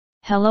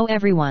Hello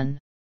everyone.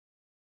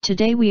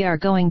 Today we are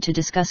going to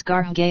discuss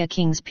Garhgaya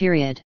king's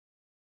period.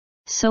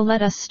 So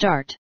let us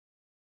start.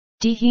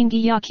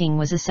 Garhgaya king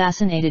was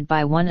assassinated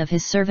by one of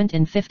his servant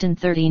in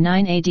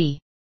 1539 AD.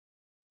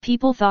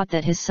 People thought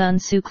that his son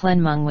Su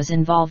Klenmung was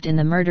involved in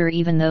the murder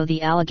even though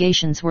the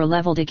allegations were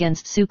leveled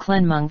against Su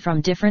Klenmung from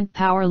different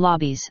power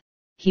lobbies.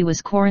 He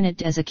was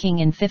coronated as a king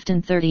in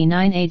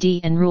 1539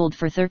 AD and ruled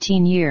for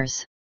 13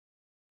 years.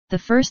 The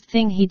first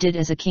thing he did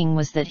as a king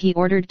was that he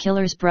ordered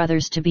killers'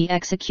 brothers to be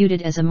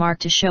executed as a mark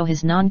to show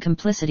his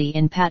non-complicity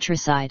in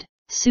patricide.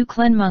 Su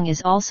Klenmung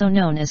is also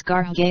known as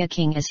Garhgaya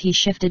king as he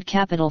shifted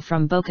capital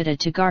from Bokata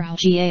to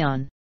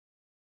Garhgayon.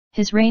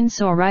 His reign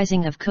saw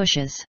rising of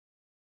Kushes.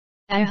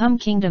 Ahom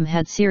kingdom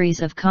had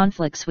series of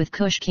conflicts with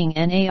Kush king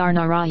Nar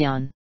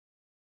Narayan.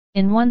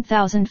 In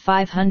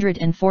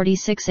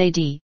 1546 AD,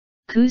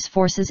 Kush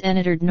forces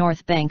entered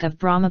north bank of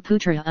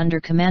Brahmaputra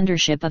under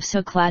commandership of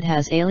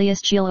Sukladhas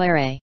alias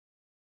Chilare.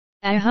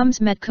 Ahoms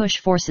met Kush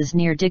forces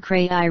near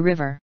Dikrai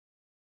river.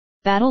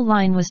 Battle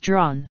line was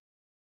drawn.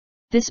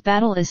 This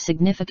battle is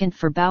significant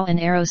for bow and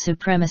arrow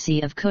supremacy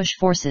of Kush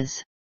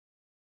forces.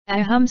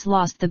 Ahoms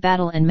lost the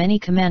battle and many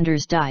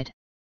commanders died.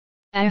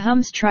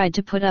 Ahoms tried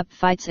to put up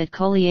fights at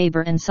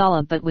Koliabar and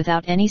Sala but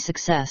without any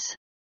success.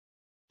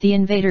 The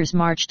invaders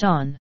marched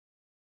on.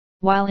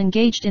 While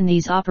engaged in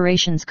these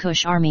operations,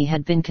 Kush army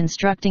had been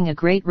constructing a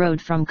great road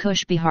from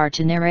Kush Bihar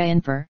to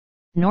Narayanpur,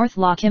 North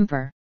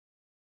Lakhimpur.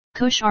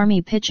 Kush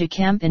army pitched a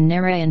camp in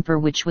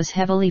Narayanpur which was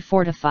heavily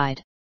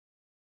fortified.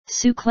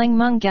 Su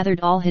Klenmung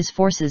gathered all his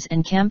forces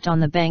and camped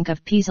on the bank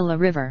of Pisala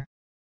river.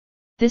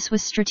 This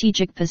was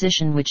strategic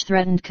position which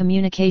threatened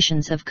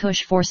communications of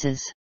Kush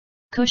forces.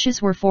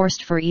 Kushes were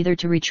forced for either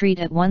to retreat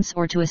at once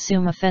or to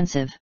assume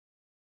offensive.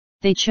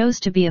 They chose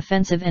to be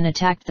offensive and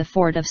attacked the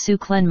fort of Su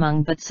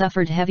Klenmung but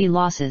suffered heavy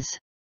losses.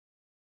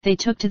 They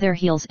took to their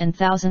heels and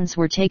thousands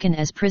were taken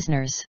as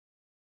prisoners.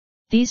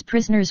 These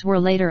prisoners were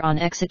later on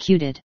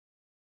executed.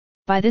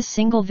 By this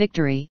single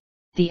victory,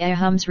 the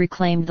Ahoms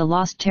reclaimed the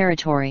lost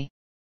territory.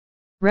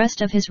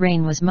 Rest of his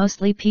reign was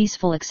mostly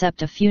peaceful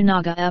except a few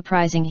Naga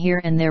uprising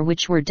here and there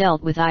which were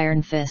dealt with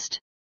iron fist.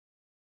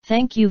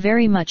 Thank you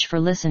very much for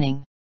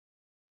listening.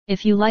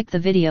 If you like the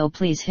video,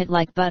 please hit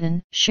like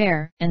button,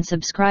 share, and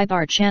subscribe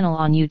our channel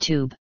on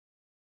YouTube.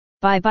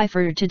 Bye bye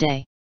for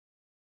today.